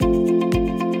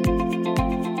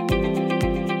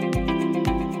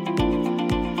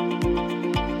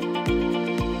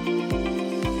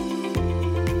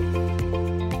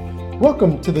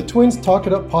Welcome to the Twins Talk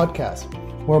It Up podcast,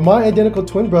 where my identical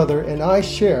twin brother and I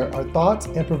share our thoughts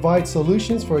and provide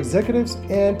solutions for executives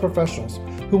and professionals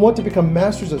who want to become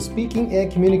masters of speaking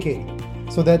and communicating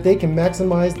so that they can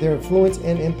maximize their influence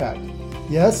and impact.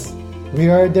 Yes, we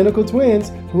are identical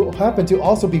twins who happen to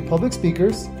also be public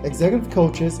speakers, executive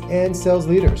coaches, and sales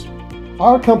leaders.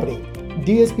 Our company,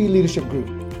 DSP Leadership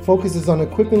Group, focuses on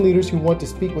equipping leaders who want to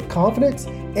speak with confidence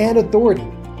and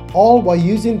authority, all while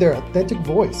using their authentic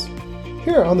voice.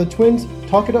 Here on the Twins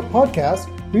Talk It Up podcast,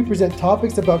 we present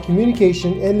topics about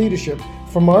communication and leadership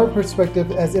from our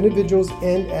perspective as individuals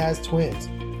and as twins.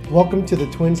 Welcome to the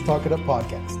Twins Talk It Up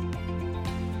podcast.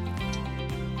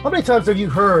 How many times have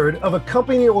you heard of a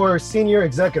company or senior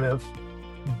executive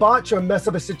botch or mess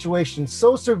up a situation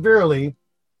so severely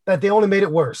that they only made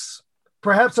it worse,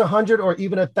 perhaps 100 or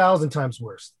even 1,000 times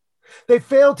worse? They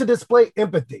fail to display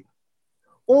empathy,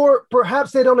 or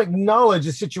perhaps they don't acknowledge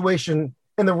the situation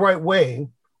in the right way,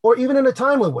 or even in a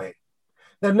timely way.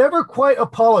 They never quite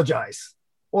apologize,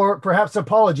 or perhaps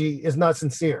apology is not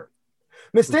sincere.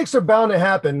 Mistakes are bound to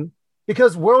happen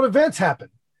because world events happen.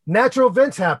 Natural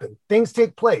events happen. Things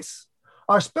take place.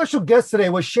 Our special guest today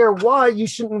will share why you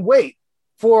shouldn't wait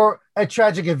for a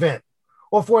tragic event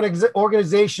or for an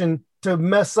organization to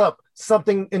mess up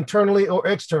something internally or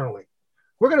externally.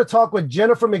 We're going to talk with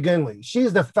Jennifer McGinley.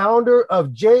 She's the founder of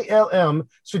JLM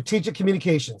Strategic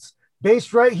Communications,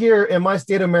 based right here in my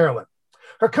state of Maryland.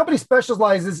 Her company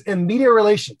specializes in media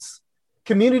relations,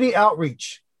 community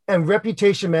outreach, and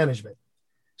reputation management.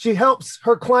 She helps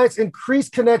her clients increase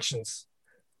connections,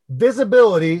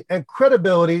 visibility, and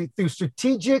credibility through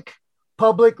strategic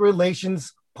public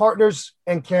relations, partners,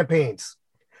 and campaigns.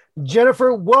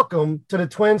 Jennifer, welcome to the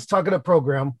Twins Talk It Up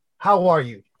program. How are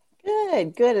you?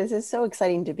 Good. This is so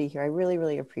exciting to be here. I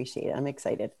really appreciate it. I'm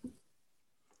excited.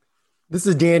 This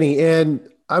is Danny, and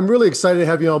I'm really excited to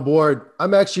have you on board.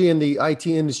 I'm actually in the IT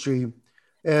industry,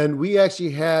 and we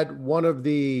actually had one of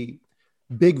the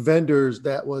big vendors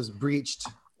that was breached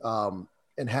and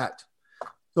hacked.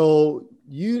 So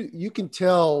you can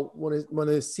tell when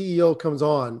a CEO comes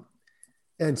on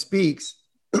and speaks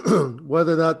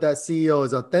whether or not that CEO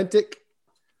is authentic,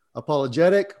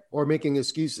 apologetic, or making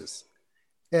excuses.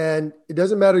 And it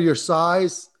doesn't matter your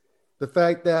size. The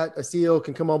fact that a CEO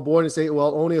can come on board and say,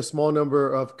 well, only a small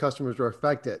number of customers were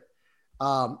affected.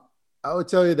 I would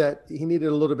tell you that he needed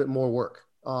a little bit more work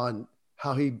on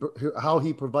how he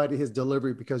provided his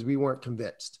delivery because we weren't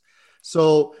convinced.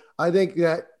 So I think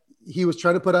that he was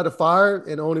trying to put out a fire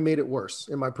and only made it worse,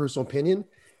 in my personal opinion.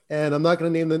 And I'm not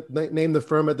going to name the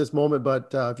firm at this moment, but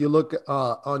if you look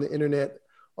on the internet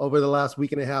over the last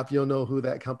week and a half, you'll know who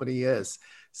that company is.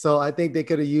 So I think they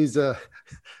could have used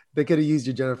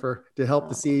you, Jennifer, to help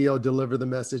the CEO deliver the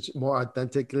message more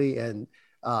authentically and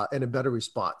a better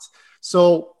response.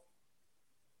 So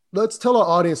let's tell our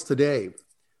audience today,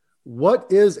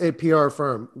 what is a PR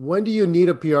firm? When do you need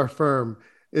a PR firm?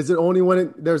 Is it only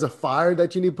when there's a fire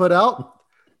that you need to put out?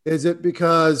 Is it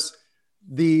because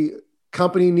the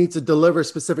company needs to deliver a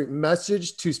specific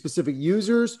message to specific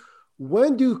users?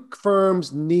 When do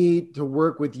firms need to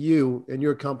work with you and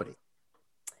your company?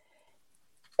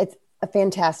 It's a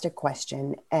fantastic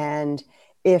question. And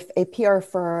if a PR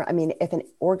firm, if an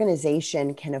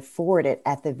organization can afford it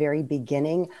at the very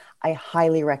beginning, I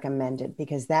highly recommend it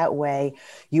because that way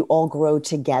you all grow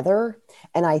together.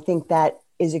 And I think that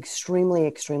is extremely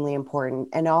important.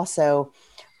 And also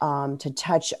to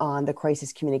touch on the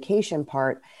crisis communication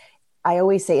part, I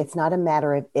always say it's not a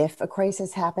matter of if a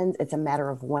crisis happens, it's a matter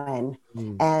of when.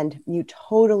 And you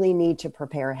totally need to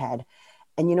prepare ahead.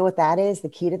 And you know what that is? The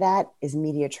key to that is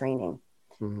media training.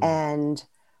 And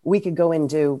we could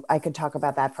I could talk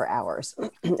about that for hours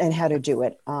and how to do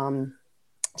it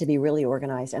to be really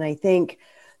organized. And I think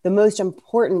the most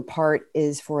important part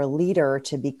is for a leader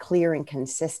to be clear and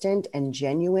consistent and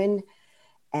genuine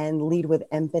and lead with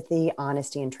empathy,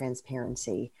 honesty, and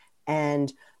transparency.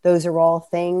 And those are all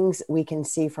things we can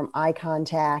see from eye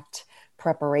contact,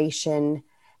 preparation,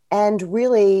 and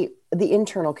really the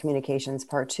internal communications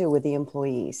part too with the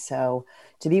employees. So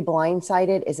to be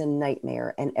blindsided is a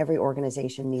nightmare, and every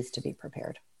organization needs to be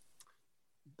prepared.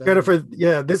 Jennifer,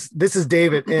 yeah, this is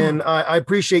David, and I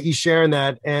appreciate you sharing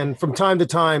that. And from time to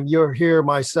time, you'll hear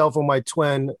myself or my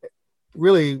twin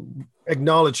really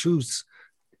acknowledge who's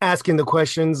asking the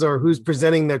questions or who's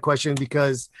presenting their question,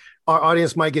 because our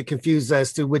audience might get confused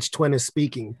as to which twin is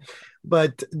speaking.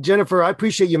 But Jennifer, I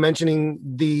appreciate you mentioning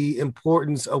the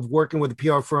importance of working with a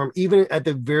PR firm, even at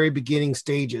the very beginning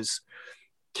stages.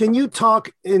 Can you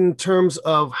talk in terms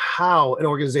of how an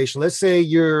organization, let's say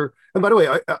and by the way,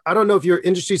 I don't know if you're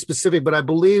industry specific, but I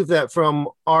believe that from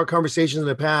our conversations in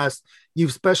the past,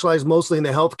 you've specialized mostly in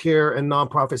the healthcare and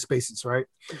nonprofit spaces, right?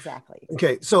 Exactly.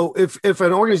 Okay. So if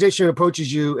an organization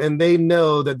approaches you and they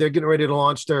know that they're getting ready to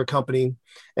launch their company,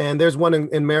 and there's one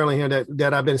in Maryland here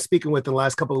that I've been speaking with in the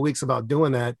last couple of weeks about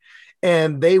doing that,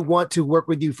 and they want to work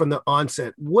with you from the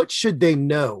onset, what should they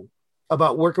know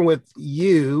about working with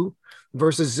you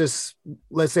versus just,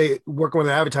 let's say, working with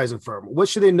an advertising firm? What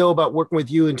should they know about working with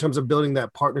you in terms of building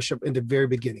that partnership in the very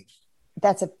beginning?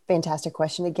 That's a fantastic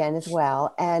question again as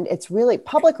well. And it's really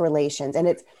public relations. And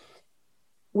it's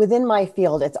within my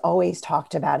field, it's always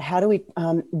talked about how do we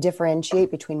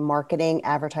differentiate between marketing,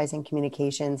 advertising,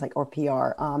 communications, or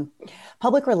PR.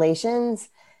 Public relations,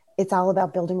 it's all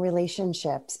about building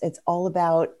relationships. It's all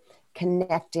about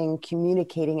connecting,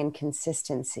 communicating, and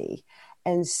consistency.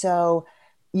 And so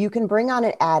you can bring on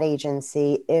an ad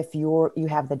agency if you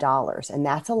have the dollars, and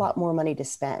that's a lot more money to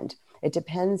spend. It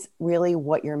depends really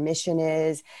what your mission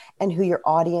is and who your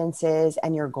audience is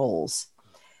and your goals.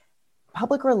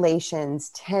 Public relations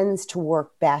tends to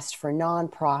work best for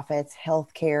nonprofits,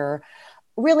 healthcare,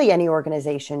 really any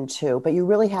organization too, but you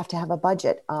really have to have a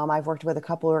budget. I've worked with a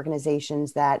couple of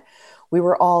organizations that we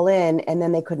were all in and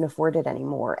then they couldn't afford it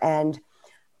anymore. And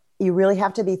you really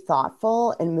have to be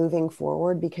thoughtful in moving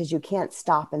forward because you can't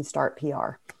stop and start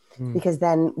PR. Because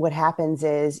then what happens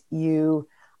is you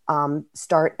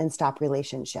start and stop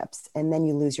relationships and then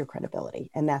you lose your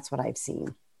credibility. And that's what I've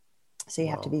seen. So you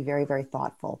have to be very, very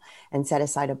thoughtful and set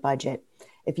aside a budget.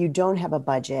 If you don't have a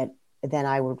budget, then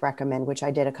I would recommend, which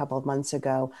I did a couple of months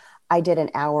ago, I did an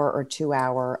hour or 2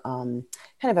 hour kind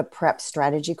of a prep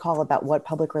strategy call about what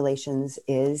public relations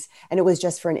is. And it was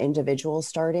just for an individual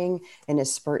starting in a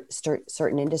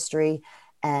certain industry.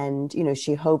 And,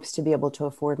 she hopes to be able to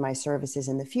afford my services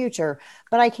in the future,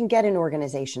 but I can get an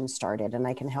organization started and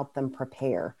I can help them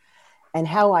prepare. And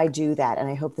how I do that, and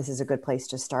I hope this is a good place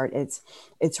to start,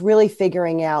 it's really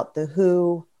figuring out the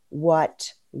who,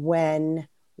 what, when,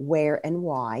 where, and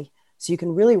why. So you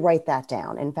can really write that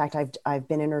down. In fact, I've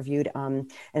been interviewed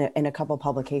in a couple of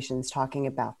publications talking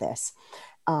about this.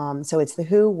 So it's the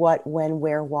who, what, when,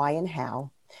 where, why, and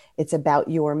how. It's about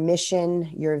your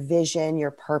mission, your vision,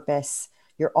 your purpose,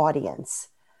 your audience.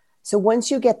 So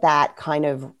once you get that kind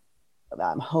of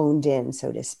honed in,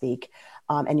 so to speak,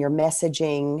 and your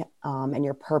messaging and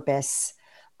your purpose,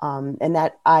 and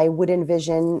that I would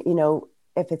envision,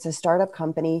 if it's a startup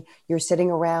company, you're sitting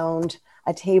around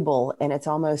a table and it's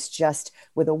almost just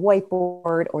with a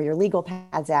whiteboard or your legal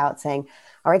pads out saying,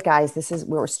 all right, guys,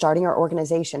 we're starting our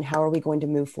organization. How are we going to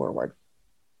move forward?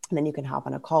 And then you can hop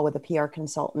on a call with a PR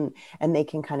consultant and they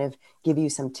can kind of give you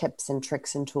some tips and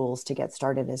tricks and tools to get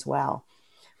started as well.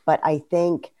 But I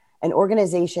think an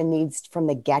organization needs from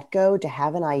the get-go to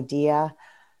have an idea,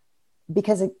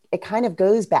 because it kind of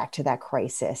goes back to that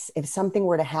crisis. If something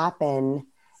were to happen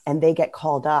and they get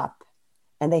called up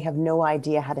and they have no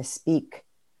idea how to speak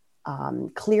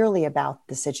clearly about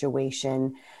the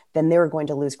situation, then they're going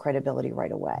to lose credibility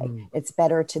right away. It's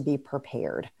better to be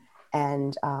prepared.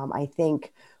 And I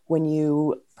think when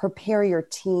you prepare your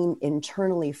team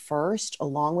internally first,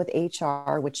 along with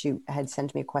HR, which you had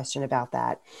sent me a question about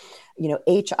that,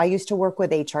 I used to work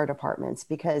with HR departments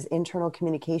because internal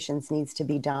communications needs to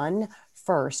be done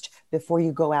first before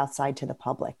you go outside to the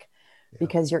public.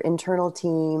 Because your internal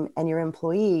team and your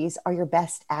employees are your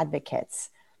best advocates.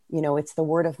 It's the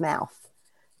word of mouth,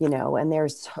 and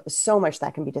there's so much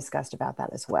that can be discussed about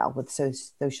that as well with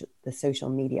the social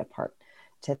media part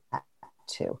to that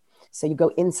too. So you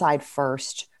go inside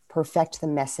first, perfect the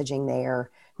messaging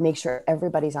there, make sure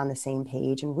everybody's on the same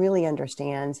page and really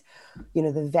understands,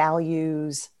 the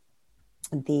values,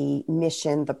 the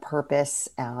mission, the purpose,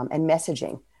 and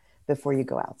messaging before you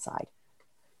go outside.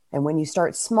 And when you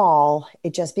start small,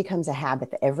 it just becomes a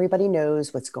habit that everybody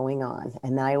knows what's going on.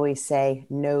 And I always say,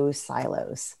 no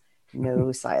silos,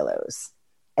 no silos.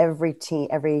 Every team,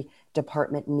 every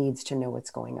department needs to know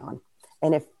what's going on.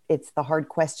 And if it's the hard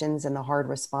questions and the hard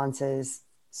responses,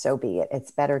 so be it.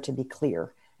 It's better to be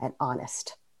clear and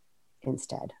honest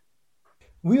instead.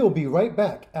 We'll be right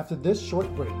back after this short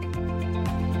break.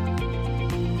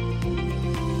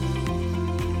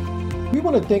 We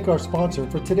want to thank our sponsor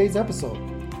for today's episode,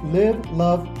 Live,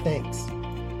 Love, Thanks.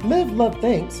 Live, Love,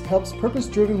 Thanks helps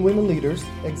purpose-driven women leaders,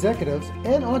 executives,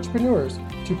 and entrepreneurs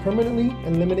to permanently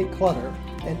eliminate clutter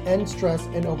and end stress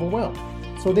and overwhelm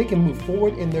so they can move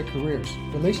forward in their careers,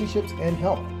 relationships, and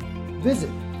health.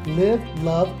 Visit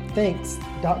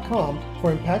livelovethanks.com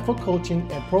for impactful coaching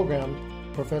and program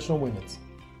professional women's.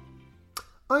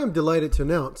 I am delighted to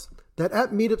announce that App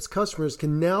Meetup's customers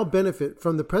can now benefit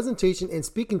from the presentation and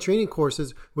speaking training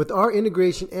courses with our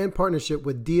integration and partnership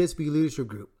with DSB Leadership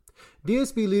Group.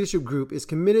 DSB Leadership Group is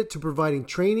committed to providing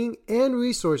training and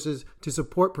resources to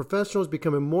support professionals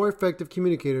becoming more effective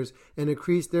communicators and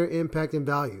increase their impact and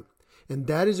value. And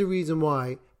that is the reason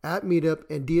why at Meetup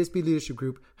and DSB Leadership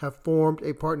Group have formed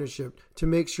a partnership to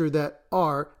make sure that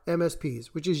our MSPs,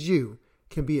 which is you,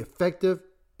 can be effective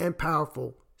and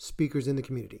powerful speakers in the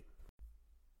community.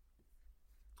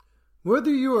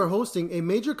 Whether you are hosting a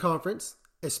major conference,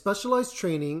 a specialized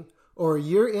training, or a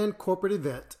year-end corporate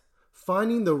event,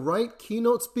 finding the right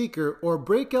keynote speaker or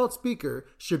breakout speaker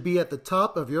should be at the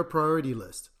top of your priority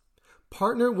list.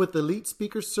 Partner with Elite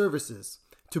Speaker Services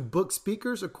to book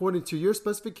speakers according to your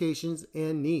specifications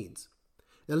and needs.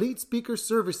 Elite Speaker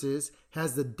Services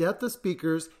has the depth of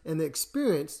speakers and the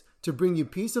experience to bring you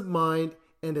peace of mind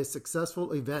and a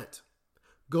successful event.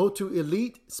 Go to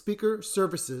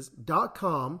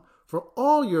EliteSpeakerServices.com for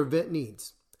all your event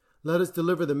needs. Let us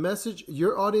deliver the message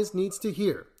your audience needs to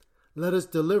hear. Let us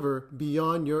deliver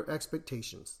beyond your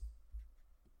expectations.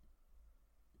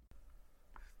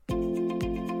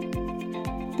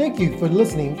 Thank you for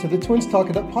listening to the Twins Talk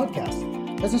It Up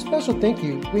podcast. As a special thank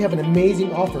you, we have an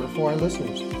amazing offer for our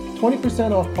listeners.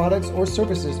 20% off products or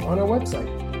services on our website.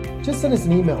 Just send us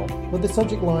an email with the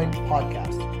subject line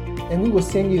podcast, and we will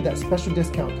send you that special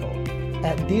discount code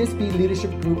at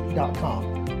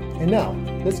dsbleadershipgroup.com. And now,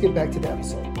 let's get back to the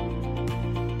episode.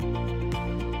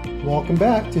 Welcome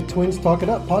back to Twins Talk It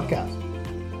Up podcast.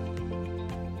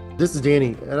 This is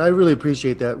Danny, and I really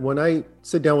appreciate that. When I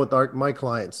sit down with my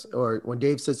clients, or when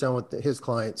Dave sits down with his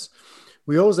clients,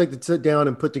 we always like to sit down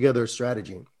and put together a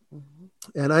strategy.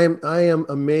 Mm-hmm. And I am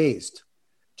amazed,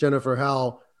 Jennifer,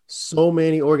 how so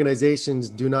many organizations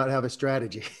do not have a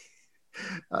strategy.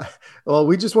 Well,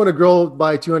 we just want to grow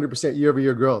by 200%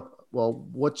 year-over-year growth. Well,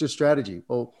 what's your strategy?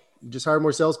 Well, just hire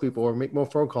more salespeople or make more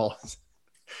phone calls.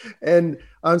 And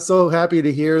I'm so happy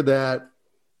to hear that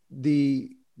the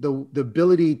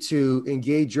ability to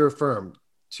engage your firm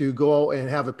to go and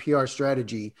have a PR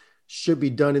strategy should be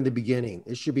done in the beginning.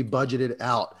 It should be budgeted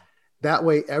out. That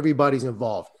way, everybody's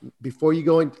involved. Before you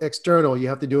go external, you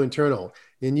have to do internal.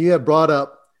 And you have brought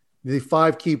up the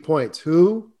 5 key points: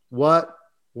 who, what,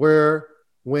 where,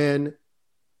 when,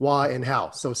 why, and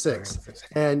how. So 6.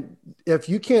 And if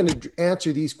you can't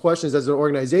answer these questions as an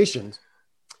organization,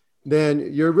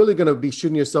 then you're really going to be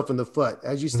shooting yourself in the foot.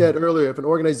 As you said earlier, if an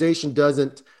organization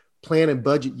doesn't plan and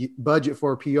budget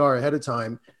for PR ahead of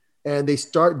time, and they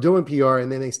start doing PR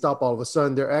and then they stop all of a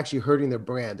sudden, they're actually hurting their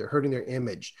brand. They're hurting their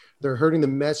image. They're hurting the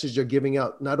message they're giving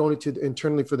out, not only to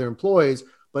internally for their employees,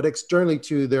 but externally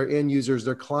to their end users,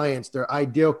 their clients, their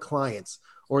ideal clients,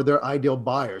 or their ideal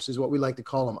buyers is what we like to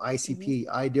call them, ICP,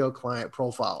 ideal client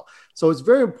profile. So it's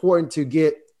very important to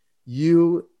get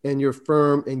you and your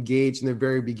firm engaged in the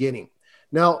very beginning.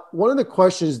 Now, one of the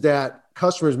questions that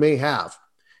customers may have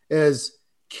is,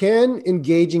 can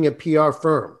engaging a PR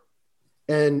firm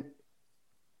and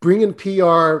bringing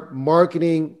PR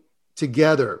marketing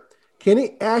together, can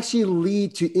it actually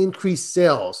lead to increased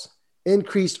sales,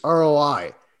 increased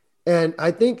ROI? And I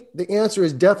think the answer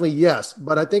is definitely yes,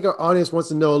 but I think our audience wants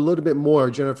to know a little bit more,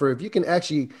 Jennifer. If you can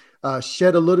actually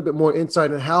shed a little bit more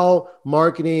insight on how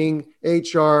marketing,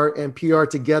 HR, and PR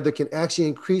together can actually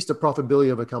increase the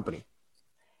profitability of a company.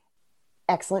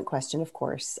 Excellent question, of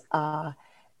course.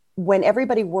 When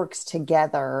everybody works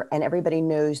together and everybody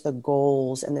knows the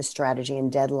goals and the strategy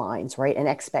and deadlines, right? And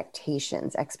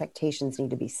expectations need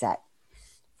to be set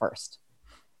first.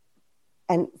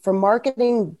 And for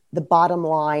marketing, the bottom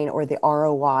line or the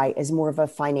ROI is more of a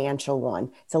financial one.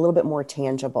 It's a little bit more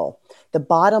tangible. The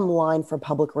bottom line for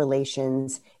public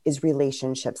relations is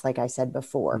relationships, like I said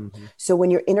before. Mm-hmm. So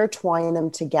when you're intertwining them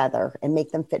together and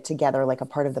make them fit together like a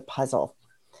part of the puzzle,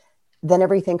 then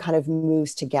everything kind of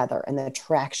moves together and the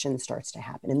traction starts to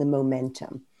happen and the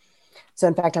momentum. So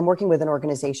in fact, I'm working with an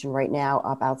organization right now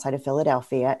up outside of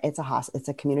Philadelphia. It's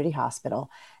a community hospital.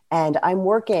 And I'm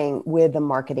working with the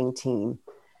marketing team,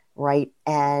 right?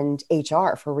 And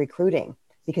HR for recruiting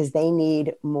because they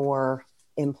need more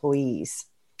employees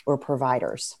or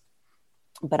providers.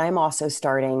 But I'm also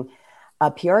starting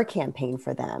a PR campaign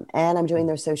for them. And I'm doing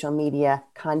their social media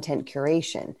content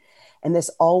curation. And this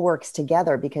all works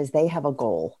together because they have a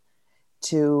goal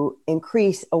to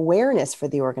increase awareness for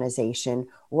the organization,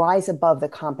 rise above the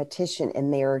competition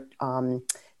in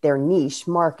their niche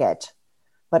market,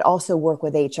 but also work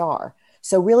with HR.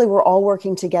 So really, we're all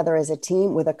working together as a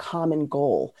team with a common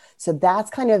goal. So that's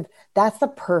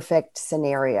the perfect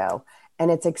scenario.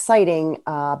 And it's exciting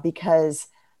because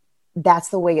that's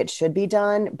the way it should be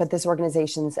done. But this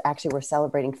organization's actually, we're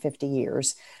celebrating 50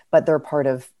 years, but they're part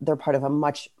of a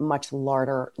much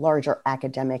larger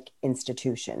academic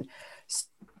institution.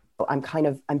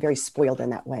 I'm very spoiled in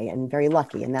that way and very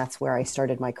lucky. And that's where I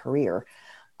started my career,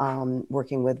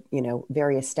 working with,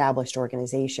 very established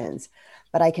organizations.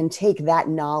 But I can take that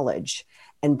knowledge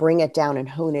and bring it down and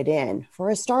hone it in for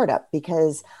a startup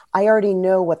because I already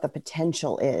know what the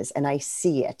potential is and I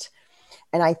see it.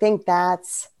 And I think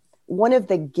that's one of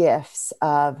the gifts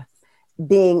of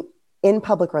being in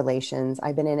public relations.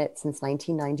 I've been in it since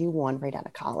 1991, right out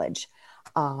of college.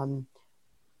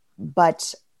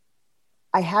 But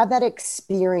I have that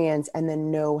experience and the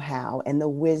know-how and the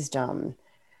wisdom.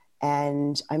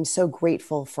 And I'm so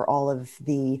grateful for all of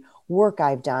the work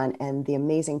I've done and the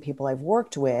amazing people I've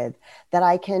worked with that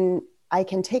I can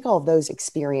take all of those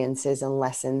experiences and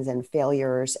lessons and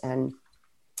failures and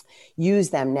use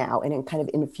them now and kind of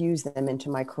infuse them into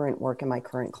my current work and my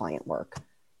current client work.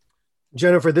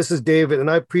 Jennifer, this is David, and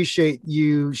I appreciate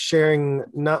you sharing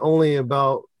not only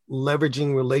about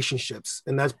leveraging relationships,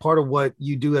 and that's part of what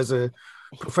you do as a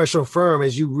professional firm,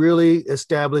 is you really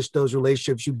establish those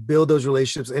relationships, you build those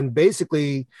relationships, and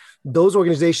basically those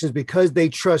organizations, because they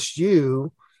trust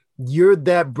you, you're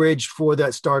that bridge for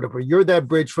that startup, or you're that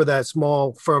bridge for that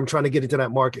small firm trying to get into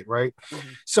that market, right? Mm-hmm.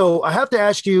 So I have to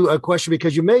ask you a question,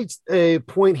 because you made a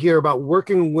point here about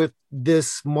working with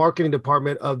this marketing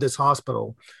department of this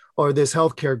hospital or this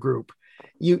healthcare group.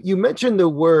 You mentioned the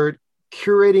word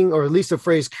curating, or at least the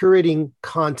phrase curating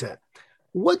content.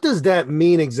 What does that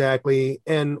mean exactly?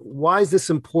 And why is this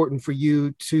important for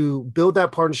you to build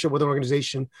that partnership with an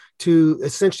organization to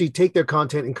essentially take their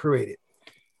content and curate it?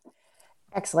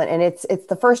 Excellent. And it's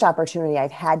the first opportunity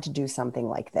I've had to do something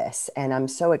like this. And I'm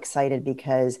so excited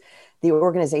because the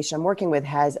organization I'm working with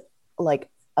has like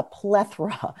a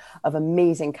plethora of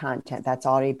amazing content that's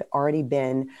already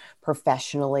been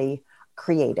professionally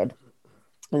created.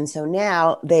 And so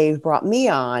now they've brought me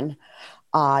on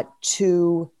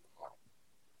to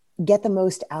get the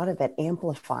most out of it,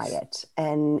 amplify it,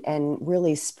 and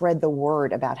really spread the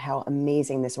word about how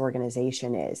amazing this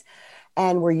organization is.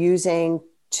 And we're using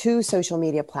 2 social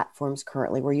media platforms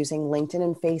currently. We're using LinkedIn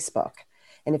and Facebook.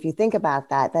 And if you think about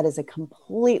that, that is a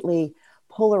completely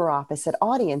polar opposite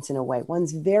audience in a way.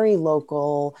 One's very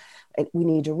local. We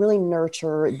need to really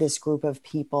nurture this group of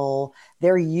people.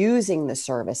 They're using the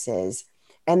services.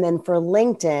 And then for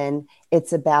LinkedIn,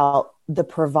 it's about the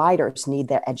providers need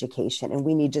their education and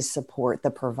we need to support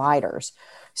the providers.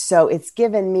 So it's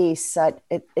given me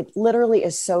it literally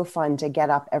is so fun to get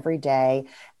up every day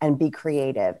and be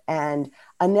creative. And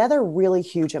another really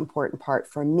huge important part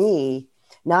for me,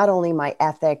 not only my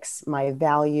ethics, my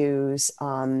values,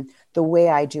 the way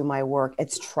I do my work,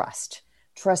 it's trust.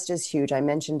 Trust is huge. I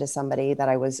mentioned to somebody that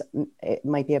it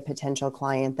might be a potential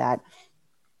client, that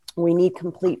we need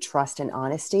complete trust and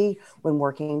honesty when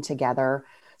working together,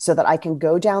 so that I can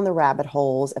go down the rabbit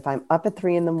holes if I'm up at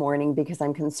 3 a.m. because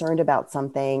I'm concerned about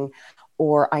something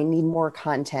or I need more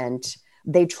content.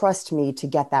 They trust me to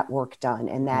get that work done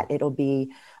and that it'll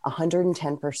be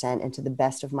 110% and to the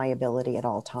best of my ability at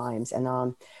all times. And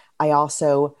I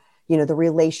also, the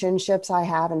relationships I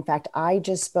have. In fact, I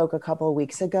just spoke a couple of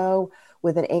weeks ago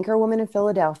with an anchor woman in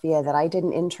Philadelphia that I did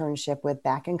an internship with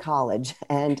back in college,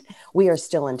 and we are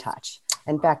still in touch.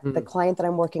 In fact, the client that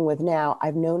I'm working with now,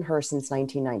 I've known her since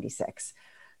 1996.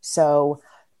 So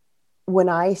when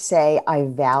I say I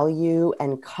value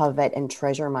and covet and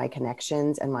treasure my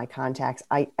connections and my contacts,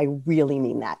 I really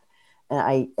mean that.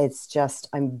 And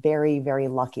I'm very, very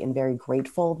lucky and very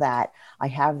grateful that I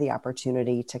have the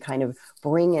opportunity to kind of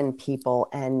bring in people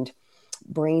and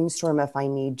brainstorm if I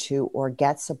need to, or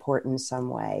get support in some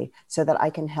way so that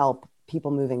I can help people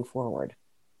moving forward.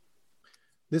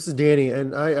 This is Danny,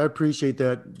 and I appreciate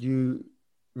that you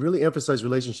really emphasize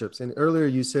relationships. And earlier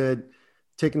you said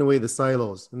taking away the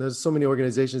silos. And there's so many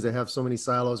organizations that have so many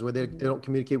silos where they don't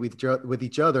communicate with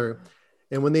each other.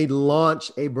 And when they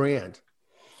launch a brand,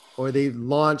 or they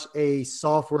launch a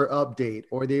software update,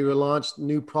 or they launch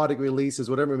new product releases,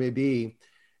 whatever it may be,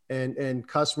 and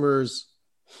customers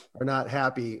are not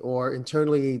happy, or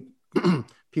internally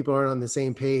people aren't on the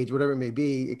same page, whatever it may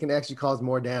be, it can actually cause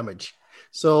more damage.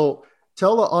 So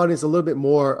tell the audience a little bit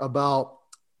more about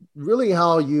really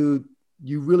how you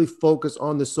really focus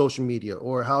on the social media,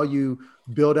 or how you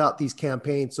build out these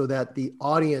campaigns so that the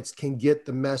audience can get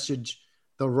the message,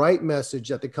 the right message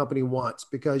that the company wants,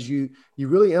 because you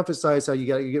really emphasize how you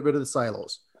got to get rid of the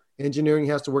silos. Engineering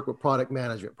has to work with product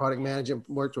management. Product management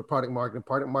works with product marketing.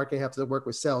 Product marketing has to work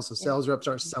with sales. So sales reps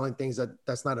aren't selling things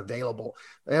that's not available.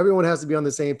 Everyone has to be on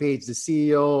the same page. The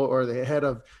CEO or the head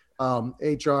of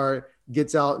HR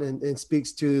gets out and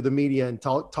speaks to the media and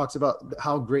talks about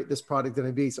how great this product is going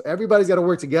to be. So everybody's got to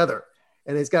work together,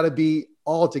 and it's got to be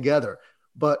all together.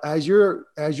 But as you're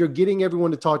getting everyone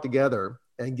to talk together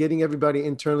and getting everybody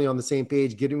internally on the same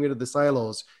page, getting rid of the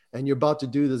silos, and you're about to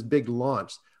do this big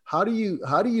launch. How do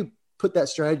you put that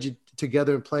strategy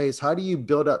together in place? How do you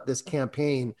build up this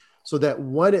campaign so that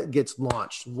when it gets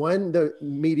launched, when the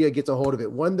media gets a hold of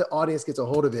it, when the audience gets a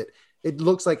hold of it, it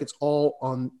looks like it's all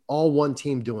one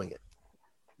team doing it?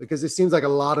 Because it seems like a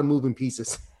lot of moving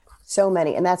pieces. So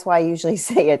many. And that's why I usually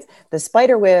say it's the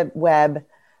spider web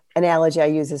analogy I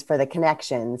use is for the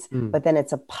connections, but then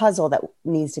it's a puzzle that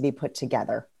needs to be put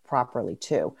together properly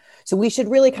too. So we should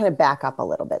really kind of back up a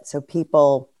little bit so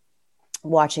people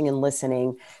watching and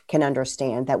listening can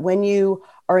understand that when you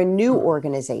are a new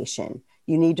organization,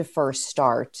 you need to first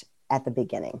start at the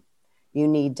beginning. You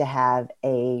need to have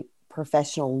a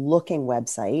professional looking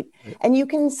website, and you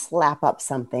can slap up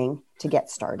something to get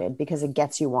started because it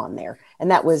gets you on there.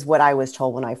 And that was what I was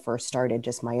told when I first started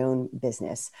just my own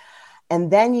business.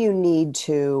 And then you need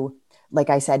to, like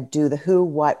I said, do the who,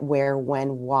 what, where,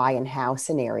 when, why, and how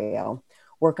scenario,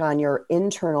 work on your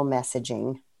internal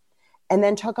messaging, and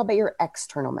then talk about your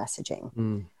external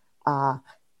messaging.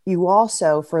 You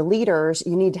also, for leaders,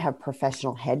 you need to have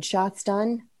professional headshots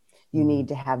done. You need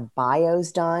to have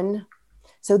bios done.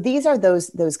 So these are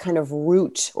those kind of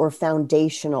root or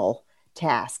foundational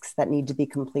tasks that need to be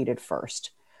completed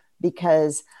first.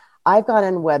 Because I've gone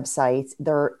on websites,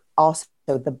 they're also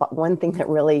the one thing that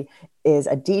really is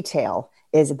a detail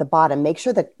is at the bottom, make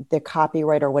sure that the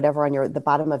copyright or whatever on the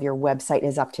bottom of your website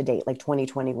is up to date, like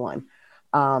 2021.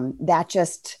 That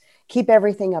just keep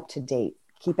everything up to date.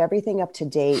 Keep everything up to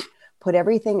date, put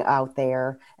everything out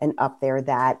there and up there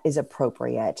that is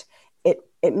appropriate.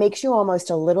 It makes you almost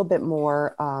a little bit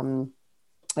more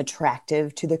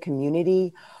attractive to the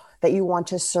community that you want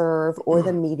to serve or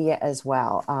the media as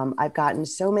well. I've gotten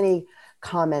so many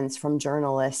comments from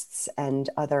journalists and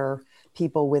other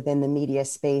people within the media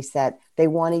space that they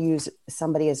want to use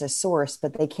somebody as a source,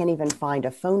 but they can't even find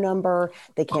a phone number.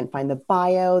 They can't find the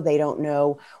bio. They don't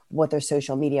know what their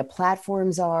social media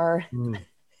platforms are.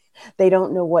 They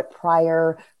don't know what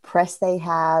prior press they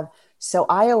have. So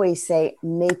I always say,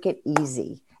 make it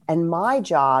easy. And my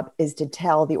job is to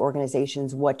tell the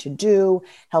organizations what to do,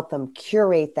 help them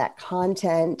curate that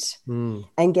content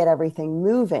and get everything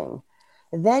moving.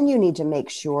 Then you need to make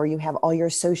sure you have all your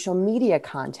social media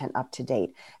content up to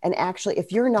date. And actually,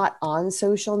 if you're not on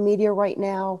social media right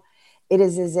now, it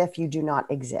is as if you do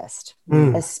not exist,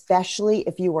 especially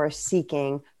if you are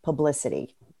seeking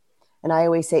publicity. And I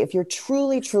always say, if you're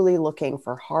truly, truly looking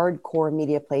for hardcore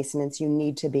media placements, you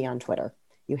need to be on Twitter.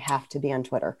 You have to be on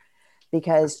Twitter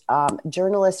because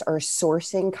journalists are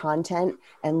sourcing content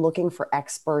and looking for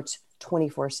experts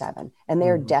 24/7, and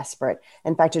they're desperate.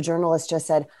 In fact, a journalist just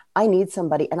said, I need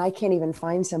somebody and I can't even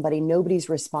find somebody. Nobody's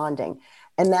responding.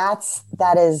 And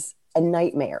that is a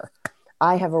nightmare.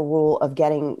 I have a rule of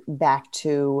getting back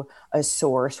to a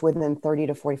source within 30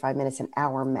 to 45 minutes, an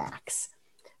hour max,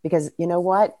 because you know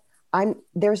what?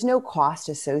 There's no cost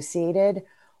associated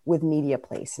with media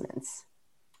placements.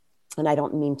 And I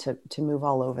don't mean to move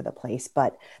all over the place,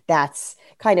 but that's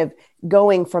kind of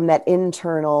going from that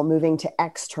internal, moving to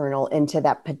external into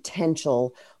that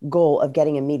potential goal of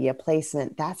getting a media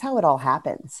placement. That's how it all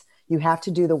happens. You have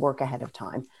to do the work ahead of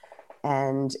time.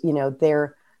 And, you know,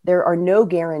 there are no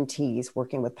guarantees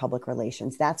working with public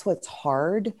relations. That's what's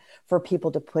hard for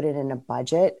people to put it in a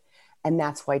budget. And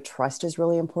that's why trust is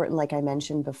really important, like I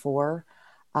mentioned before.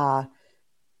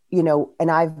 You know, and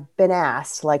I've been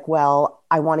asked like, well,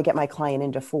 I want to get my client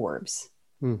into Forbes.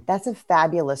 That's a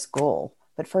fabulous goal.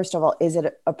 But first of all, is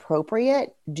it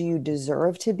appropriate? Do you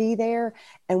deserve to be there?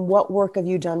 And what work have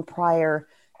you done prior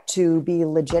to be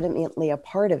legitimately a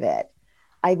part of it?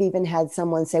 I've even had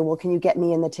someone say, well, can you get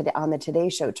me on the Today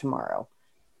Show tomorrow?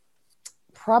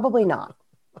 Probably not.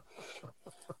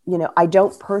 You know, I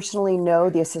don't personally know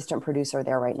the assistant producer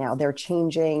there right now. They're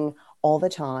changing all the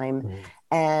time.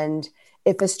 And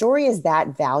if a story is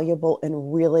that valuable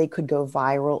and really could go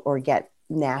viral or get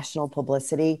national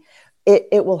publicity,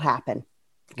 it will happen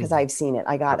because I've seen it.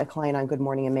 I got a client on Good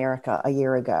Morning America a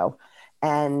year ago,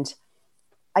 and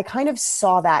I kind of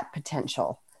saw that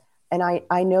potential. And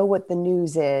I know what the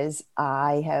news is.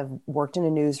 I have worked in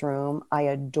a newsroom. I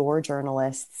adore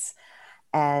journalists.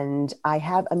 And I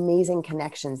have amazing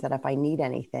connections that if I need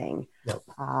anything,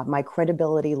 my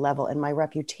credibility level and my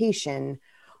reputation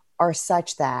are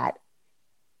such that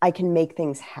I can make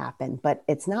things happen, but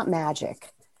it's not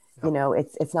magic. You know,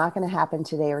 it's not going to happen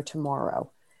today or tomorrow.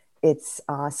 It's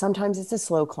sometimes it's a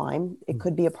slow climb. It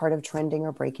could be a part of trending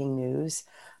or breaking news,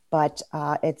 but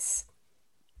it's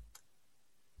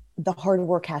the hard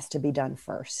work has to be done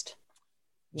first.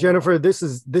 Jennifer, this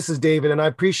is David, and I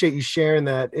appreciate you sharing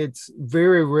that. It's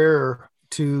very rare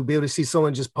to be able to see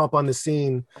someone just pop on the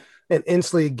scene and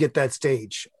instantly get that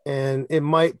stage. And it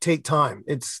might take time.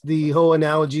 It's the whole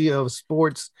analogy of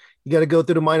sports. You got to go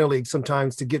through the minor leagues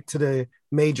sometimes to get to the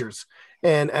majors.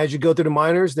 And as you go through the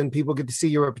minors, then people get to see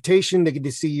your reputation. They get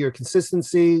to see your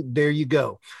consistency. There you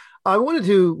go. I wanted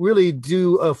to really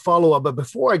do a follow-up, but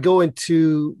before I go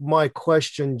into my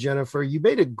question, Jennifer, you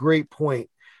made a great point.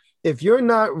 If you're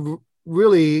not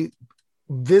really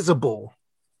visible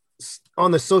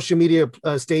on the social media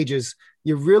stages,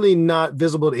 you're really not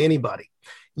visible to anybody.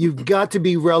 You've got to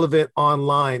be relevant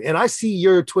online. And I see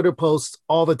your Twitter posts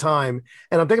all the time.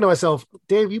 And I'm thinking to myself,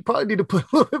 Dave, you probably need to put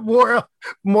a little bit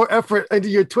more effort into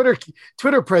your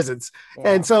Twitter presence. Yeah.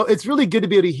 And so it's really good to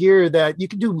be able to hear that you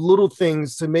can do little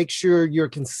things to make sure you're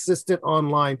consistent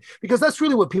online, because that's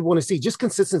really what people want to see, just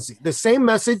consistency. The same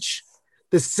message,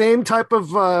 the same type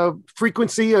of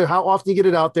frequency or how often you get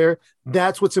it out there.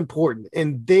 That's what's important.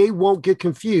 And they won't get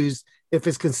confused if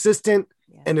it's consistent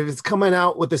and if it's coming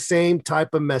out with the same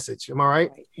type of message. Am I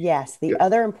right? Yes. The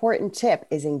other important tip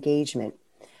is engagement.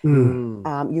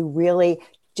 You really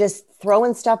just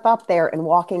throwing stuff up there and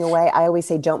walking away. I always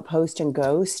say, don't post and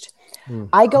ghost.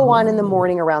 I go on in the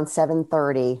morning around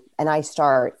 7:30 and I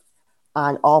start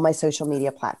on all my social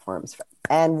media platforms.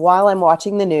 And while I'm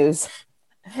watching the news,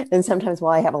 and sometimes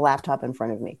while I have a laptop in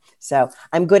front of me. So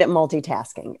I'm good at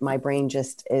multitasking. My brain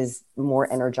just is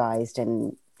more energized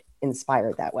and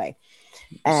inspired that way.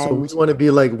 And so we want to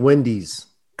be like Wendy's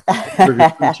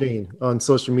chain on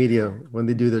social media when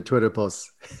they do their Twitter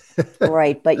posts.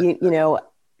 Right. But you know,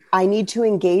 I need to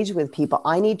engage with people.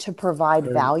 I need to provide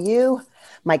value.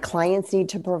 My clients need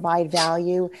to provide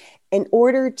value in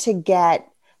order to get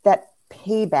that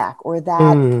payback or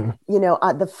that, you know,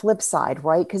 the flip side,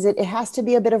 right? Because it has to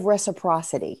be a bit of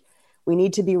reciprocity. We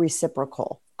need to be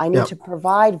reciprocal. I need to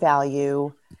provide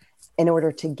value in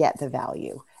order to get the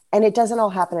value. And it doesn't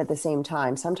all happen at the same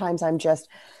time. Sometimes I'm just,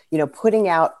 you know, putting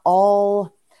out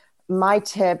all my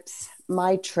tips,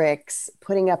 my tricks,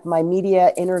 putting up my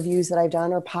media interviews that I've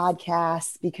done or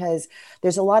podcasts, because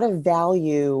there's a lot of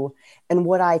value in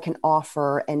what I can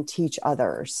offer and teach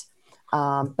others.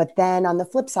 But then on the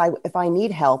flip side, if I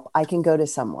need help, I can go to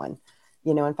someone.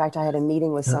 You know, in fact, I had a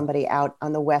meeting with somebody out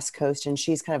on the West Coast, and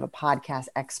she's kind of a podcast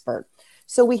expert.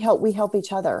 So we help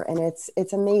each other, and it's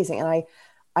amazing. And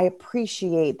I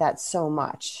appreciate that so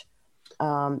much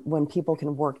when people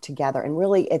can work together, and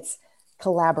really it's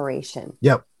collaboration.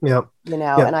 Yep. You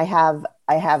know, and I have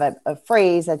a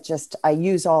phrase that just I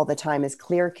use all the time is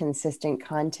clear, consistent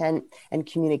content and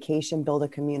communication build a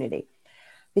community.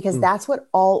 Because that's what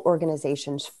all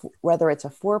organizations, whether it's a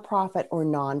for-profit or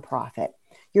nonprofit,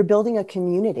 you're building a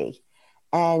community,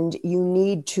 and you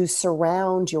need to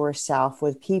surround yourself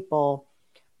with people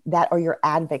that are your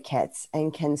advocates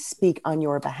and can speak on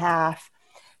your behalf,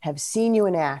 have seen you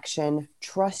in action,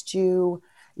 trust you.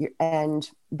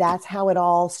 And that's how it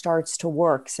all starts to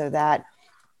work. So that,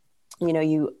 you know,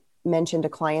 you mentioned a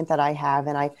client that I have,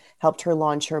 and I helped her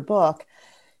launch her book,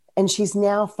 and she's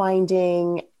now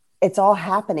finding it's all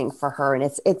happening for her. And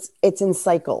it's in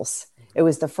cycles. It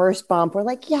was the first bump. We're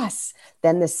like, yes.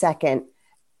 Then the second,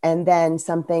 and then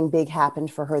something big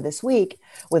happened for her this week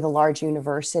with a large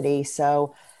university.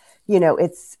 So, you know,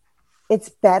 it's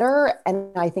better.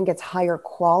 And I think it's higher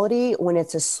quality when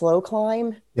it's a slow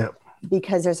climb,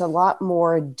 because there's a lot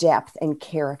more depth and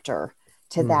character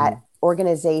to that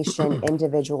organization,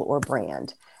 individual, or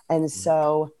brand. And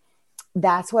so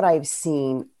that's what I've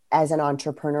seen as an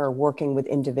entrepreneur working with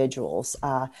individuals.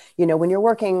 You know, when you're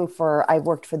I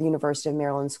worked for the University of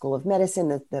Maryland School of Medicine,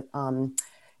 the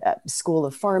School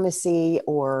of Pharmacy,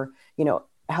 or, you know,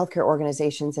 healthcare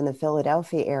organizations in the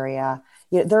Philadelphia area,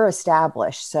 you know, they're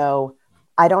established. So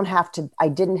I didn't have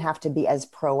to be as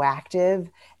proactive.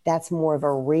 That's more of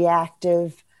a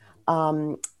reactive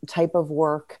type of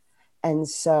work. And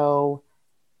so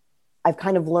I've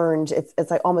kind of learned it's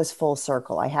like almost full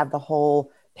circle. I have the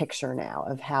whole picture now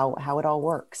of how it all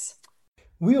works.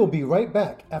 We'll be right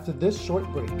back after this short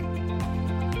break.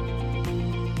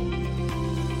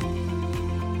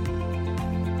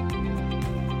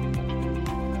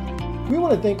 We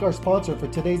want to thank our sponsor for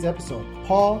today's episode,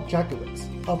 Paul Jackowitz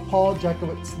of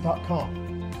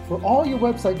pauljackowitz.com. For all your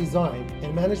website design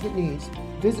and management needs,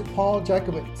 visit Paul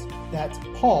Jackowitz. That's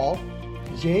Paul,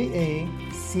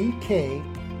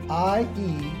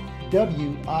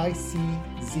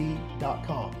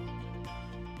 JACKIEWICZ.com.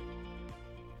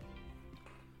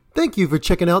 Thank you for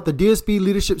checking out the DSB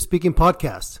Leadership Speaking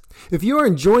Podcast. If you are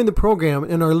enjoying the program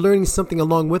and are learning something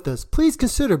along with us, please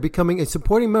consider becoming a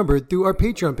supporting member through our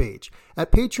Patreon page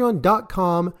at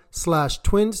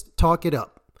patreon.com/twinstalkitup.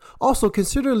 Also,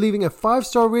 consider leaving a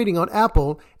 5-star rating on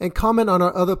Apple and comment on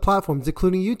our other platforms,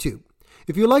 including YouTube.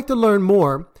 If you'd like to learn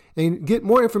more and get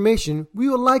more information, we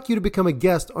would like you to become a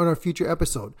guest on our future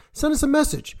episode. Send us a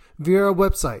message via our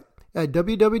website at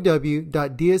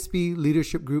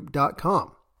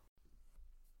www.dsbleadershipgroup.com.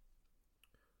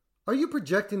 Are you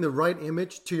projecting the right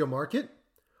image to your market?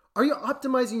 Are you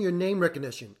optimizing your name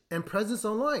recognition and presence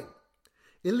online?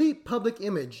 Elite Public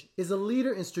Image is a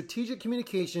leader in strategic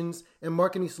communications and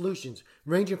marketing solutions,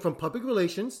 ranging from public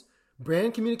relations,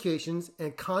 brand communications,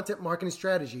 and content marketing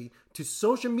strategy to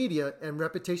social media and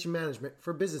reputation management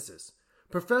for businesses,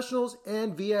 professionals,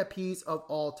 and VIPs of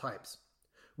all types.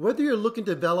 Whether you're looking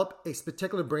to develop a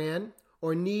particular brand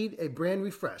or need a brand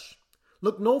refresh,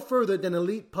 look no further than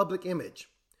Elite Public Image.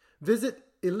 Visit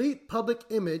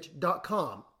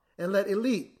elitepublicimage.com and let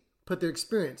Elite put their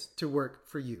experience to work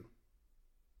for you.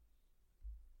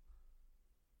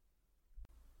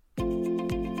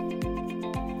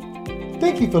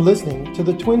 Thank you for listening to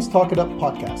the Twins Talk It Up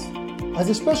podcast. As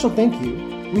a special thank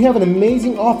you, we have an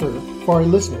amazing offer for our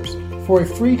listeners for a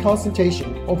free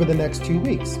consultation over the next 2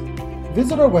 weeks.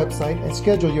 Visit our website and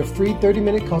schedule your free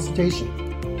 30-minute consultation.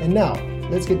 And now,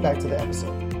 let's get back to the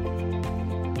episode.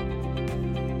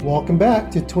 Welcome back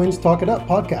to Twins Talk It Up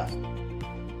podcast.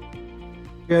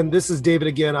 And this is David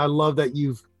again. I love that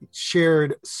you've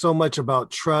shared so much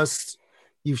about trust.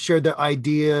 You've shared the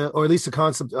idea, or at least the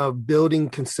concept of building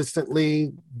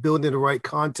consistently, building the right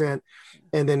content,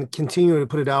 and then continuing to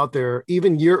put it out there.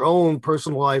 Even your own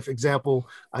personal life example,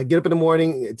 I get up in the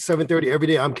morning at 7:30 every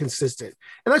day, I'm consistent.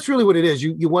 And that's really what it is.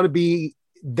 You want to be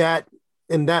that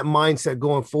in that mindset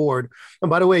going forward.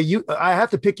 And by the way, I have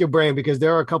to pick your brain because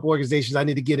there are a couple organizations I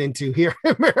need to get into here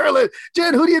in Maryland.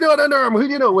 Jen, who do you know at Under Armour? Who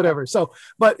do you know? Whatever. So,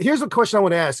 but here's a question I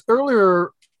want to ask. Earlier,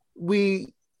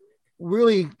 we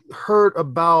really heard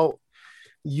about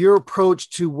your approach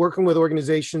to working with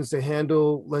organizations to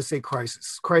handle, let's say,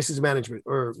 crisis management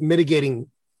or mitigating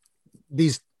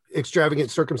these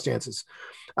extravagant circumstances.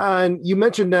 And you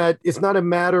mentioned that it's not a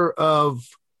matter of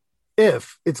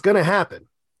if, it's going to happen,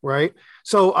 right?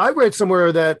 So I read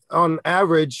somewhere that on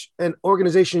average, an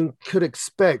organization could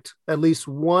expect at least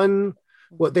one,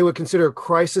 what they would consider a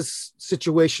crisis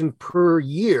situation per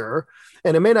year.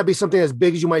 And it may not be something as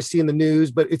big as you might see in the news,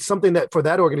 but it's something that for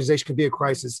that organization can be a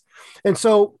crisis. And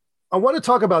so I want to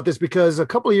talk about this because a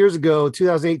couple of years ago,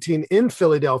 2018 in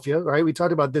Philadelphia, right? We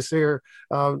talked about this here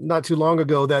not too long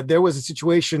ago, that there was a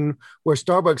situation where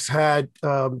Starbucks had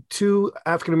 2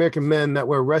 African-American men that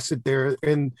were arrested there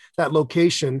in that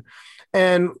location.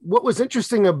 And what was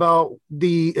interesting about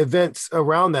the events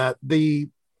around that, the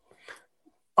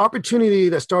opportunity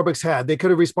that Starbucks had, they could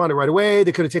have responded right away.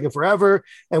 They could have taken forever.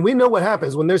 And we know what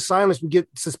happens when there's silence, we get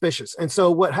suspicious. And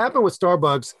so what happened with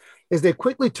Starbucks is they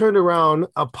quickly turned around,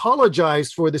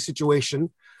 apologized for the situation.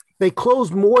 They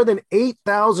closed more than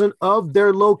 8,000 of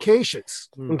their locations,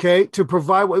 okay, to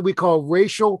provide what we call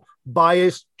racial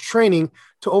bias training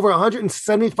to over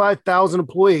 175,000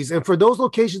 employees. And for those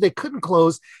locations they couldn't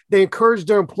close, they encouraged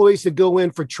their employees to go in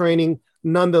for training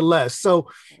nonetheless. So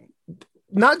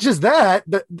not just that,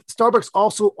 Starbucks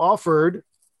also offered,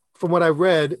 from what I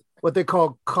read, what they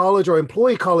call college or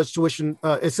employee college tuition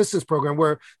assistance program,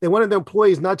 where they wanted their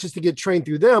employees not just to get trained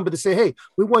through them, but to say, hey,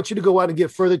 we want you to go out and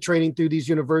get further training through these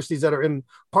universities that are in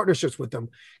partnerships with them.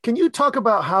 Can you talk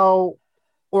about how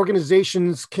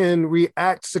organizations can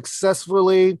react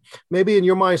successfully? Maybe in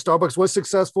your mind, Starbucks was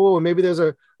successful, or maybe there's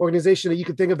an organization that you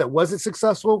could think of that wasn't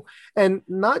successful, and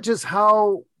not just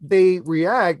how they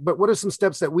react, but what are some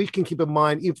steps that we can keep in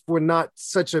mind if we're not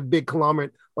such a big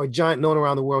conglomerate or giant known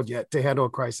around the world yet to handle a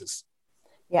crisis?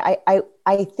 Yeah,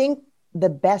 I think the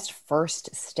best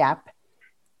first step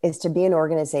is to be an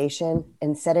organization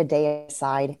and set a day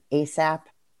aside ASAP,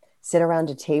 sit around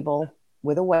a table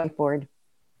with a whiteboard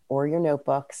or your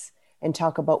notebooks and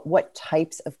talk about what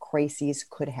types of crises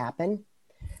could happen.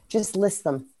 Just list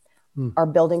them. Our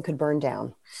building could burn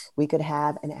down. We could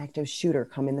have an active shooter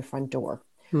come in the front door.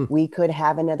 We could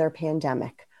have another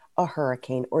pandemic, a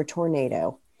hurricane or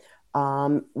tornado.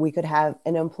 We could have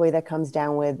an employee that comes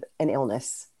down with an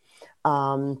illness,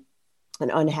 an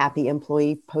unhappy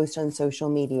employee post on social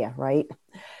media, right?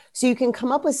 So you can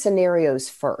come up with scenarios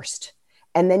first,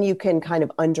 and then you can kind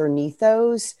of underneath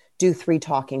those do 3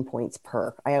 talking points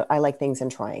per. I like things in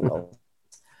triangles.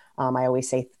 I always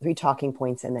say 3 talking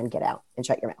points and then get out and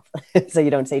shut your mouth so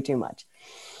you don't say too much.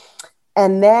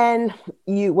 And then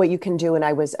what you can do, and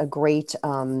I was a great,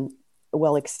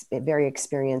 very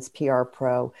experienced PR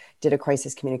pro, did a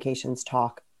crisis communications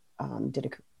talk, did a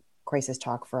crisis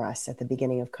talk for us at the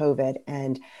beginning of COVID.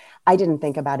 And I didn't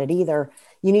think about it either.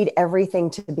 You need everything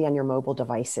to be on your mobile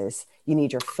devices. You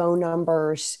need your phone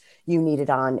numbers. You need it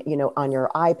on, on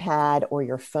your iPad or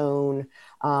your phone,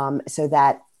 so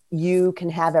that you can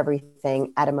have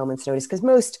everything at a moment's notice. Because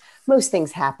most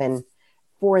things happen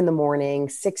 4 a.m,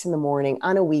 6 a.m,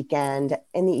 on a weekend,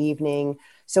 in the evening.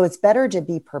 So it's better to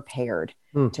be prepared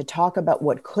to talk about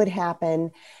what could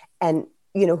happen, and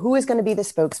who is going to be the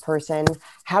spokesperson?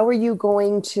 How are you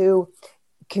going to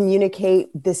communicate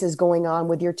this is going on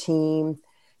with your team?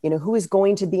 Who is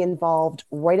going to be involved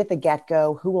right at the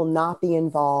get-go? Who will not be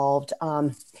involved?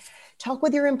 Talk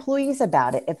with your employees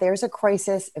about it. If there's a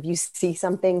crisis, if you see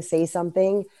something, say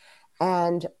something.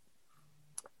 And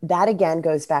that again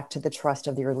goes back to the trust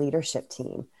of your leadership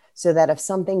team, so that if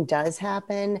something does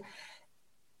happen,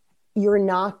 you're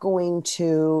not going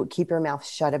to keep your mouth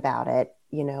shut about it.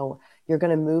 You're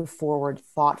going to move forward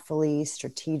thoughtfully,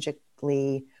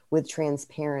 strategically, with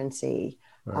transparency,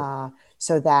 right,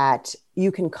 so that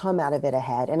you can come out of it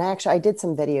ahead. And I did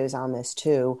some videos on this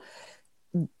too.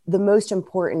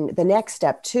 The next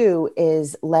step too,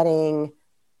 is letting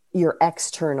your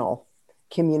external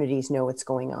communities know what's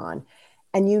going on.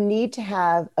 And you need to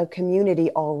have a community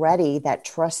already that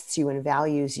trusts you and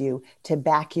values you to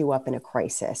back you up in a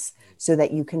crisis, so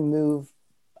that you can move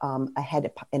ahead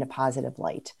in a positive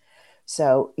light.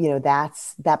 So,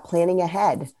 that's that planning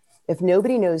ahead. If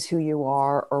nobody knows who you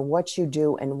are or what you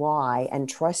do and why and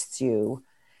trusts you,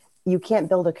 you can't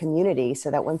build a community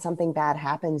so that when something bad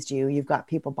happens to you, you've got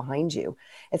people behind you.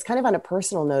 It's kind of on a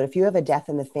personal note. If you have a death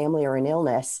in the family or an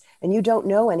illness and you don't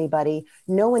know anybody,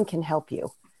 no one can help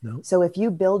you. No. So if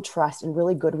you build trust and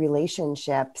really good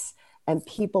relationships and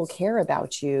people care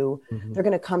about you, they're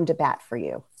going to come to bat for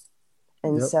you.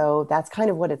 And so that's kind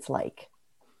of what it's like.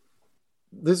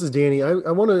 This is Danny. I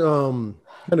want to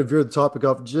kind of veer the topic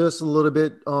off just a little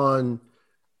bit on,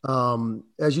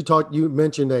 as you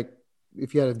mentioned that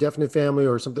if you had a definite family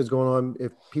or something's going on,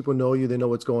 if people know you, they know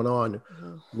what's going on.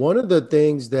 One of the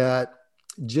things that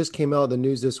just came out of the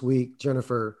news this week,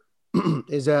 Jennifer,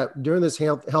 is that during this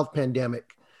health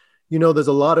pandemic, there's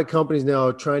a lot of companies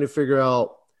now trying to figure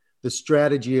out the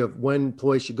strategy of when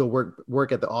employees should go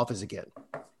work at the office again.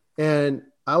 And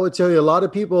I would tell you, a lot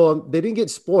of people, they didn't get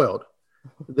spoiled.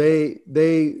 They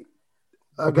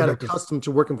got accustomed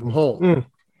to working from home.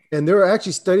 And there are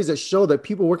actually studies that show that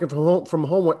people working from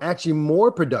home were actually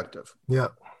more productive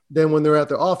than when they're at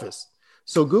their office.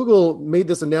 So Google made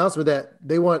this announcement that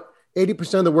they want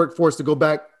 80% of the workforce to go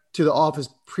back to the office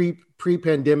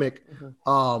pre-pandemic,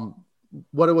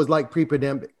 what it was like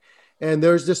pre-pandemic. And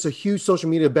there's just a huge social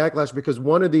media backlash because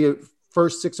one of the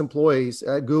first 6 employees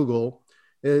at Google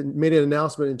made an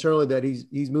announcement internally that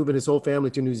he's moving his whole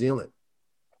family to New Zealand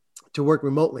to work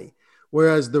remotely.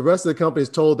 Whereas the rest of the company is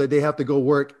told that they have to go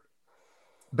work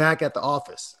back at the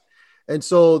office. And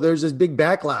so there's this big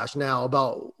backlash now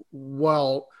about,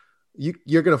 well,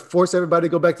 you're going to force everybody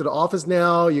to go back to the office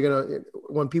now.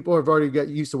 When people have already got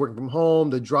used to working from home,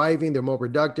 they're driving, they're more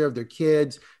productive, their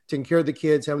kids, taking care of the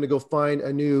kids, having to go find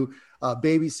a new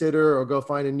babysitter or go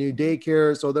find a new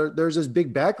daycare. So there's this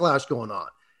big backlash going on.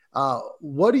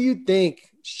 What do you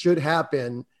think should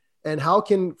happen, and how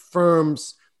can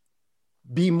firms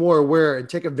be more aware and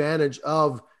take advantage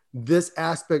of this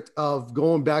aspect of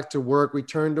going back to work,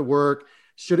 return to work?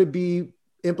 Should it be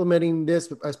implementing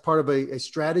this as part of a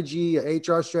strategy, a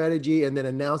HR strategy, and then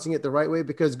announcing it the right way?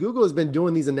 Because Google has been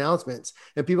doing these announcements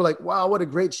and people are like, wow, what a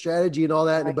great strategy and all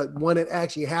that. Right. But when it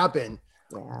actually happened,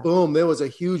 boom, there was a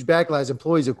huge backlash.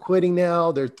 Employees are quitting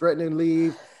now. They're threatening to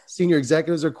leave. Senior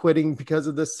executives are quitting because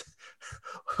of this.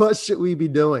 What should we be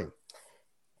doing?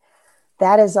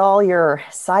 That is all your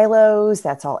silos.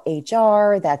 That's all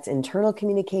HR. That's internal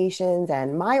communications.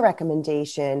 And my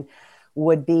recommendation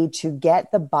would be to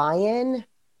get the buy-in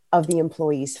of the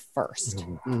employees first,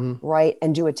 right?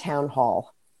 And do a town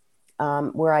hall.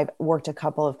 Where I've worked a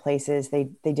couple of places, they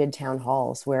did town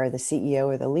halls where the CEO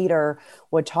or the leader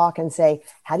would talk and say,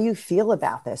 how do you feel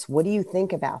about this? What do you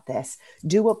think about this?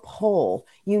 Do a poll.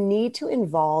 You need to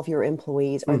involve your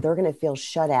employees or they're going to feel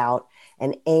shut out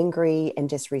and angry and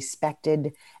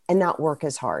disrespected and not work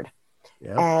as hard.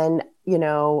 Yeah. And,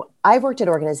 I've worked at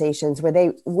organizations where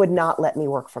they would not let me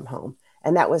work from home.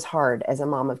 And that was hard as a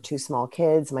mom of 2 small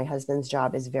kids. My husband's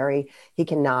job is he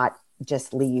cannot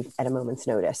just leave at a moment's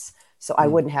notice. So I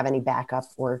wouldn't have any backup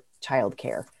or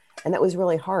childcare. And that was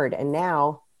really hard. And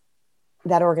now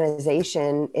that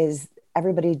organization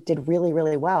everybody did really,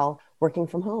 really well working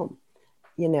from home.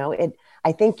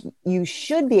 I think you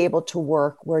should be able to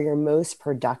work where you're most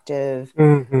productive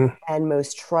and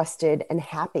most trusted and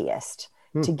happiest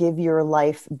to give your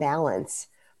life balance.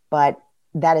 but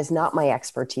that is not my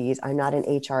expertise. I'm not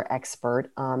an HR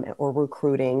expert or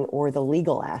recruiting or the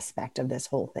legal aspect of this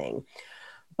whole thing.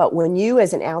 But when you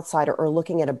as an outsider are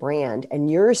looking at a brand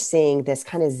and you're seeing this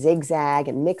kind of zigzag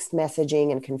and mixed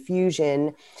messaging and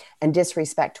confusion and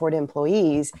disrespect toward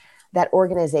employees, that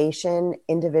organization,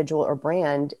 individual, or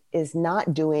brand is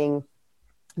not doing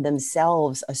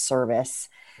themselves a service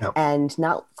and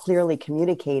not clearly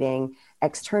communicating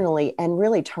externally and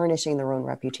really tarnishing their own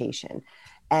reputation.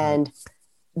 And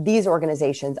these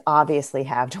organizations obviously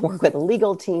have to work with a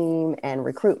legal team and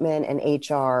recruitment and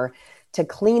HR to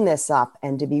clean this up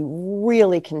and to be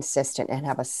really consistent and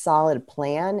have a solid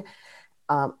plan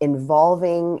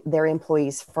involving their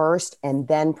employees first and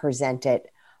then present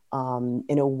it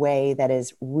in a way that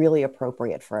is really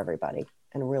appropriate for everybody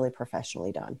and really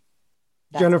professionally done.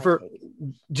 That's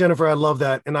Jennifer, I love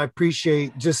that. And I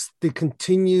appreciate just the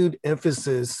continued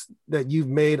emphasis that you've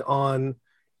made on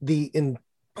the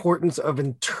importance of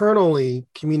internally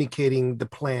communicating the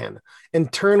plan,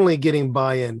 internally getting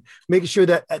buy-in, making sure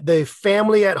that the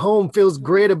family at home feels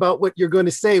great about what you're going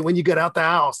to say when you get out the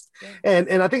house. Yeah.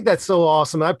 And I think that's so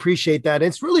awesome. I appreciate that.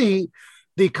 It's really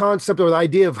the concept or the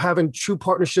idea of having true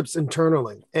partnerships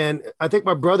internally. And I think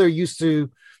my brother used to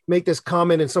make this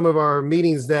comment in some of our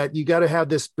meetings that you got to have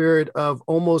this spirit of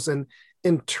almost an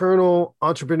internal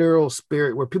entrepreneurial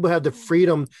spirit where people have the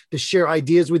freedom to share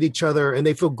ideas with each other and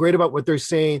they feel great about what they're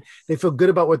saying. They feel good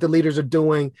about what the leaders are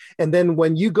doing. And then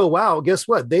when you go out, guess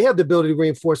what? They have the ability to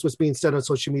reinforce what's being said on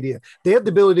social media. They have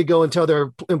the ability to go and tell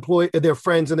their their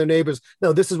friends and their neighbors,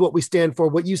 no, this is what we stand for.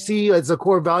 What you see as the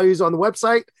core values on the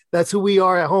website, that's who we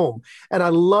are at home. And I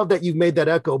love that you've made that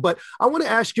echo. But I want to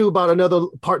ask you about another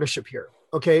partnership here.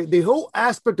 Okay. The whole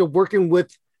aspect of working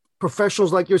with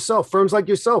professionals like yourself, firms like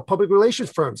yourself, public relations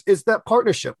firms, is that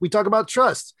partnership. We talk about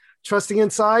trust, trusting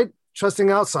inside, trusting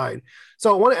outside.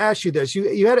 So I want to ask you this.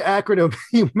 You had an acronym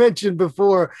you mentioned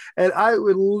before, and I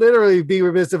would literally be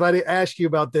remiss if I didn't ask you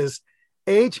about this.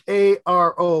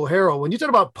 HARO, HARO. When you talk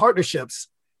about partnerships,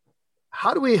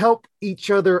 how do we help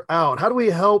each other out? How do we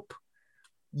help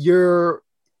your,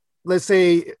 let's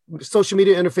say, social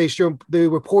media interface, the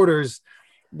reporters,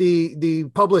 the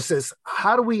publicists?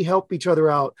 How do we help each other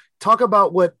out? Talk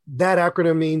about what that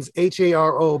acronym means,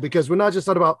 HARO, because we're not just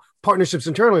talking about partnerships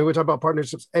internally, we're talking about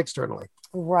partnerships externally.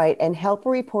 Right. And Help a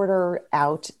Reporter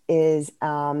Out is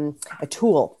a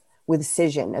tool with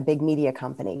Cision, a big media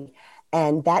company.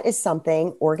 And that is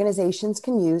something organizations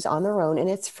can use on their own, and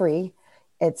it's free.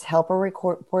 It's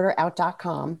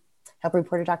helpareporterout.com,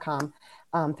 helpareporter.com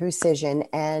through Cision.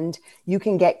 And you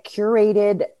can get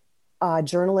curated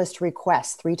journalist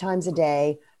requests 3 times a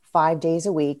day, 5 days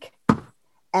a week.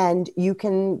 And you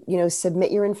can, submit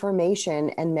your information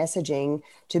and messaging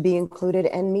to be included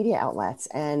in media outlets.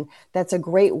 And that's a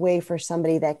great way for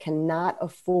somebody that cannot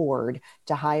afford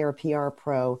to hire a PR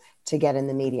pro to get in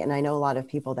the media. And I know a lot of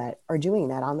people that are doing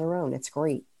that on their own. It's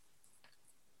great.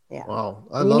 Yeah. Wow.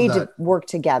 I love that. We need to work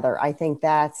together. I think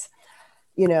that's,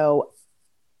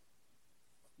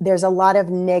 there's a lot of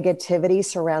negativity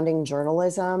surrounding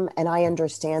journalism, and I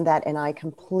understand that, and I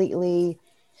completely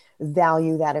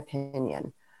value that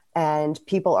opinion. And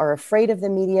people are afraid of the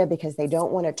media because they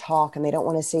don't want to talk and they don't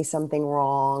want to say something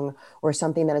wrong or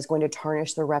something that is going to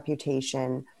tarnish their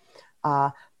reputation.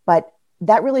 But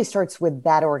that really starts with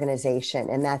that organization,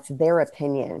 and that's their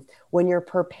opinion. When you're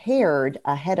prepared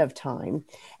ahead of time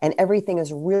and everything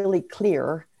is really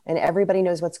clear and everybody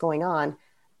knows what's going on,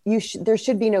 there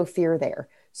should be no fear there,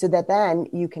 so that then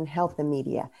you can help the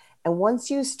media. And once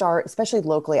you start, especially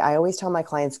locally, I always tell my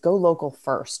clients, go local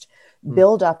first.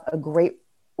 Build up a great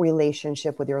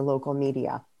relationship with your local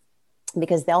media,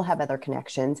 because they'll have other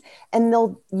connections and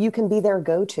you can be their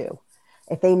go-to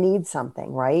if they need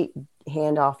something, right?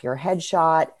 Hand off your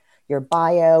headshot, your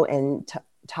bio, and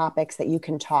topics that you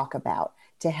can talk about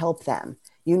to help them.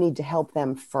 You need to help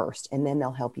them first, and then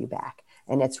they'll help you back.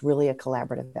 And it's really a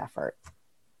collaborative effort.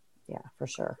 Yeah, for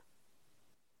sure.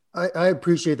 I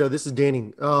appreciate that. This is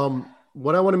Danny.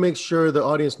 What I want to make sure the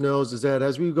audience knows is that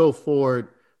as we go forward,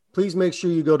 please make sure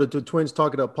you go to Twins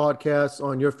Talk It Up podcast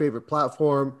on your favorite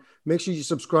platform. Make sure you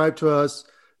subscribe to us,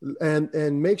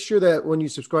 and make sure that when you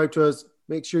subscribe to us,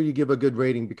 make sure you give a good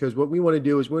rating, because what we want to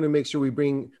do is we want to make sure we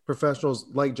bring professionals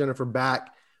like Jennifer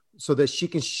back so that she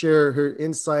can share her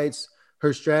insights,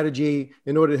 her strategy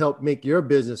in order to help make your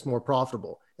business more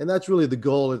profitable. And that's really the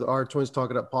goal of our Twins Talk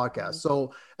It Up podcast.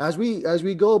 So as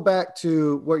we go back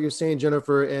to what you're saying,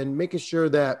 Jennifer, and making sure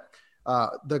that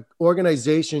the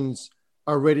organizations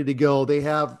are ready to go, they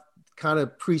have kind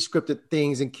of pre-scripted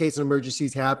things in case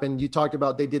emergencies happen. You talked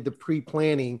about they did the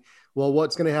pre-planning. Well,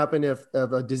 what's going to happen if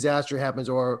a disaster happens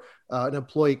or an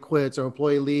employee quits or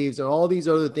employee leaves and all these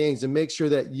other things, and make sure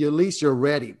that at least you're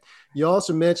ready. You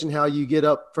also mentioned how you get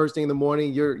up first thing in the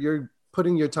morning. You're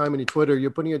putting your time into Twitter.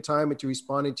 You're putting your time into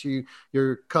responding to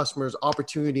your customers'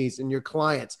 opportunities and your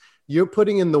clients. You're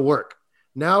putting in the work.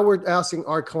 Now we're asking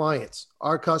our clients,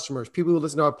 our customers, people who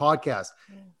listen to our podcast,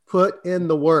 put in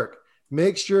the work.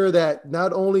 Make sure that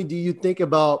not only do you think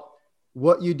about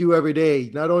what you do every day,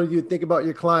 not only do you think about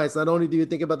your clients, not only do you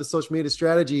think about the social media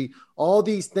strategy, all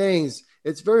these things,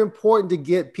 it's very important to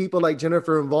get people like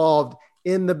Jennifer involved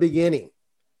in the beginning.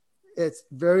 It's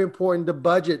very important to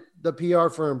budget the PR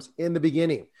firms in the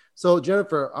beginning. So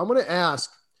Jennifer, I'm going to ask,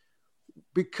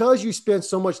 because you spend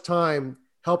so much time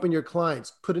helping your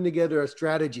clients, putting together a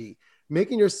strategy,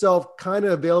 making yourself kind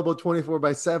of available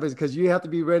 24/7, because you have to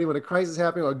be ready when a crisis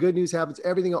happens or good news happens,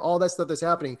 everything, all that stuff that's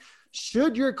happening.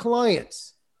 Should your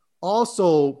clients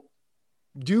also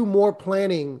do more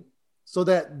planning so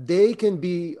that they can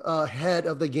be ahead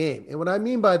of the game? And what I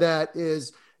mean by that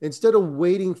is, instead of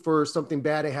waiting for something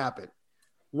bad to happen,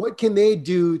 what can they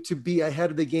do to be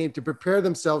ahead of the game, to prepare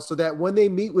themselves so that when they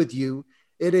meet with you,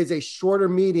 it is a shorter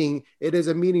meeting. It is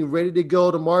a meeting ready to go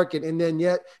to market. And then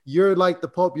yet you're like the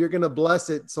Pope, you're going to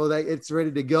bless it so that it's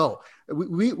ready to go.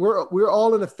 We're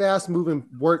all in a fast moving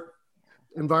work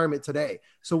environment today.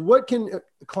 So what can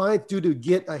clients do to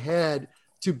get ahead,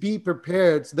 to be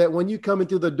prepared so that when you come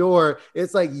into the door,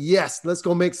 it's like, yes, let's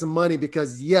go make some money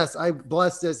because yes, I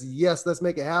bless this. Yes, let's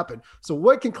make it happen. So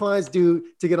what can clients do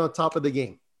to get on top of the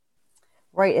game?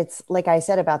 Right. It's like I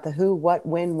said about the who, what,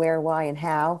 when, where, why, and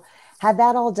how. Have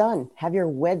that all done. Have your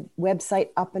website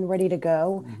up and ready to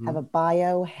go. Mm-hmm. Have a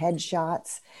bio,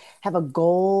 headshots, have a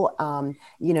goal.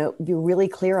 Be really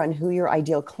clear on who your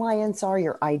ideal clients are,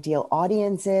 your ideal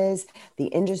audience is, the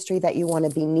industry that you want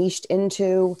to be niched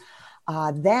into.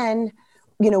 Then,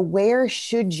 where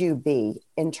should you be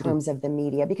in terms of the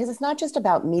media? Because it's not just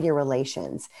about media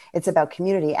relations. It's about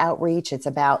community outreach. It's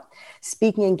about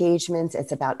speaking engagements.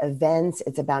 It's about events.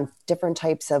 It's about different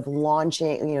types of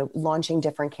launching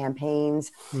different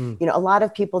campaigns. A lot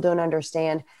of people don't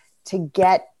understand, to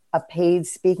get a paid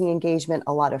speaking engagement,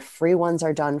 a lot of free ones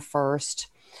are done first.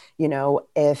 If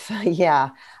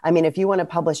you want to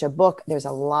publish a book, there's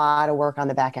a lot of work on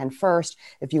the back end first.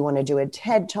 If you want to do a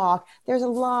TED talk, there's a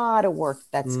lot of work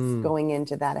that's going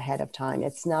into that ahead of time.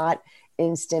 It's not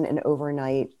instant and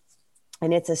overnight.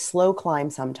 And it's a slow climb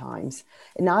sometimes,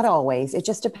 not always. It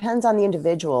just depends on the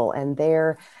individual and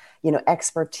their,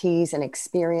 expertise and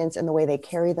experience and the way they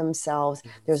carry themselves.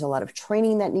 There's a lot of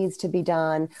training that needs to be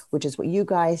done, which is what you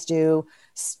guys do,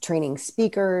 training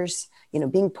speakers,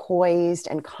 being poised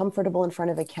and comfortable in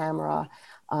front of a camera.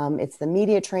 It's the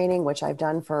media training, which I've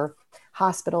done for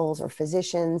hospitals or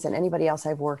physicians and anybody else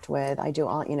I've worked with. I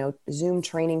do, Zoom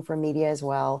training for media as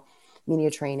well,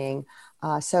 media training.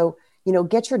 So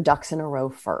get your ducks in a row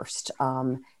first,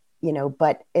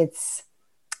 but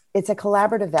it's a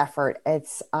collaborative effort.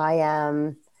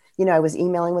 I was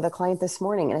emailing with a client this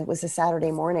morning, and it was a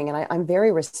Saturday morning, and I'm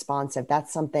very responsive.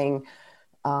 That's something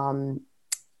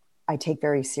I take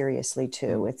very seriously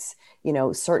too. It's,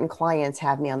 certain clients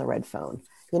have me on the red phone,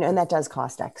 and that does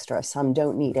cost extra. Some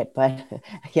don't need it, but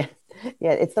yeah,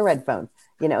 it's the red phone,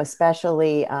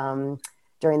 especially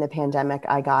during the pandemic.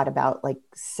 I got about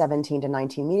 17 to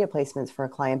 19 media placements for a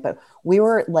client, but we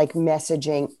were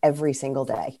messaging every single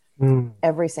day.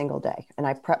 Every single day. And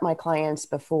I prep my clients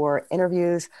before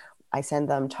interviews. I send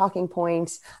them talking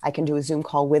points. I can do a Zoom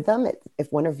call with them.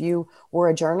 If one of you were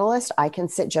a journalist, I can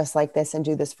sit just like this and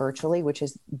do this virtually, which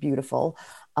is beautiful.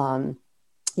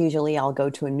 Usually I'll go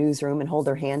to a newsroom and hold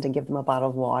their hand and give them a bottle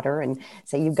of water and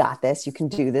say, you got this, you can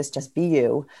do this, just be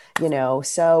you,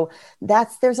 so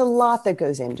there's a lot that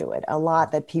goes into it, a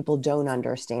lot that people don't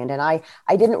understand. And I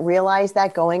didn't realize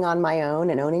that going on my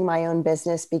own and owning my own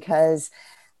business, because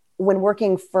when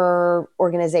working for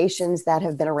organizations that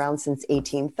have been around since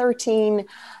 1813,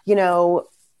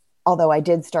 although I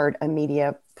did start a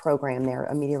media program there,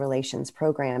 a media relations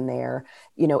program there,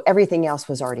 everything else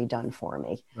was already done for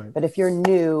me. Right. But if you're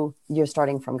new, you're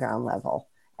starting from ground level,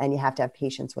 and you have to have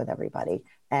patience with everybody.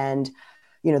 And,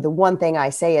 the one thing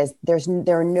I say is there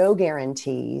are no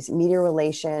guarantees. Media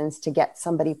relations, to get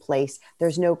somebody placed,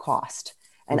 there's no cost.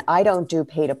 And I don't do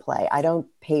pay to play. I don't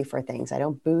pay for things. I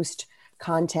don't boost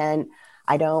content.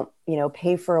 I don't,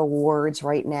 pay for awards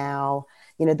right now.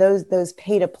 Those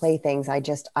pay to play things.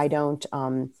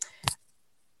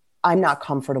 I'm not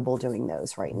comfortable doing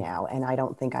those right now. And I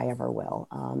don't think I ever will.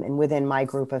 And within my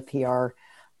group of PR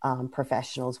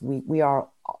professionals, we are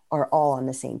all on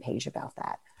the same page about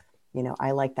that.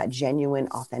 I like that genuine,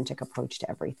 authentic approach to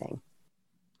everything.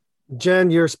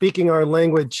 Jen, you're speaking our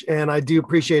language, and I do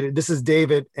appreciate it. This is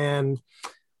David, and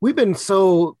we've been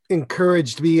so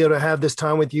encouraged to be able to have this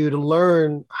time with you to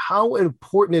learn how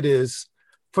important it is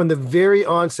from the very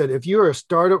onset. If you're a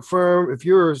startup firm, if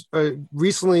you're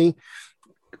recently,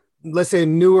 let's say, a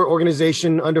newer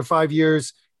organization under 5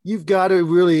 years, you've got to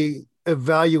really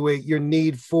evaluate your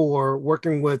need for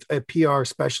working with a PR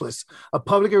specialist. A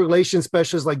public relations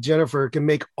specialist like Jennifer can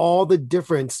make all the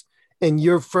difference in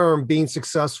your firm being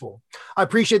successful. I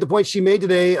appreciate the point she made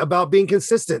today about being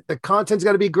consistent. The content's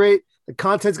got to be great. The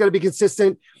content's got to be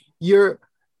consistent. Your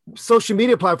social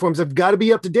media platforms have got to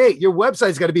be up to date. Your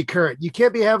website's got to be current. You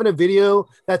can't be having a video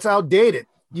that's outdated.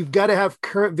 You've got to have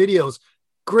current videos,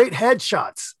 great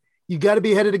headshots. You got to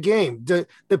be ahead of the game.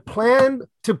 The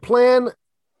plan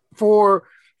for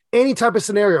any type of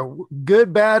scenario,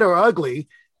 good, bad, or ugly,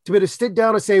 to be able to sit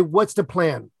down and say, what's the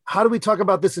plan? How do we talk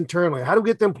about this internally? How do we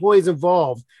get the employees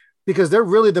involved? Because they're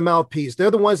really the mouthpiece.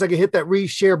 They're the ones that can hit that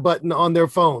reshare button on their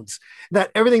phones.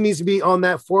 That everything needs to be on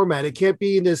that format. It can't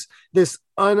be this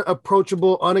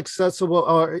unapproachable,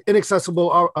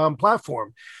 inaccessible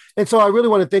platform. And so I really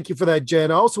want to thank you for that,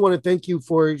 Jen. I also want to thank you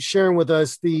for sharing with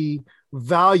us the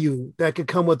value that could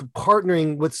come with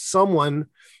partnering with someone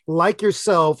like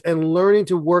yourself and learning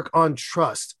to work on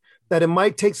trust. That it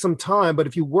might take some time, but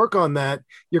if you work on that,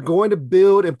 you're going to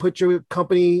build and put your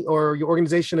company or your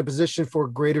organization in a position for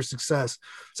greater success.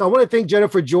 So I want to thank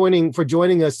Jennifer for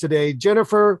joining us today.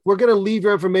 Jennifer, we're going to leave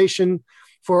your information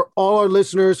for all our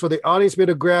listeners, for the audience to be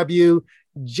able to grab you.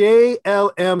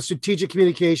 JLM Strategic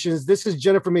Communications. This is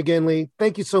Jennifer McGinley.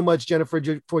 Thank you so much, Jennifer,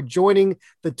 for joining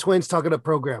the Twins Talk It Up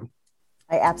program.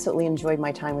 I absolutely enjoyed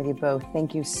my time with you both.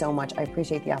 Thank you so much. I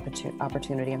appreciate the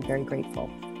opportunity. I'm very grateful.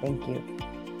 Thank you.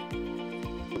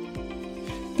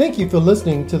 Thank you for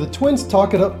listening to the Twins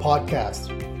Talk It Up podcast.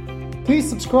 Please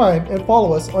subscribe and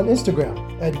follow us on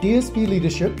Instagram at DSP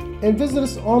Leadership and visit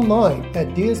us online at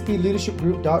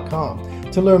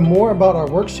dspleadershipgroup.com to learn more about our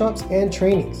workshops and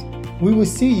trainings. We will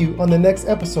see you on the next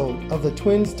episode of the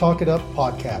Twins Talk It Up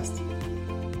podcast.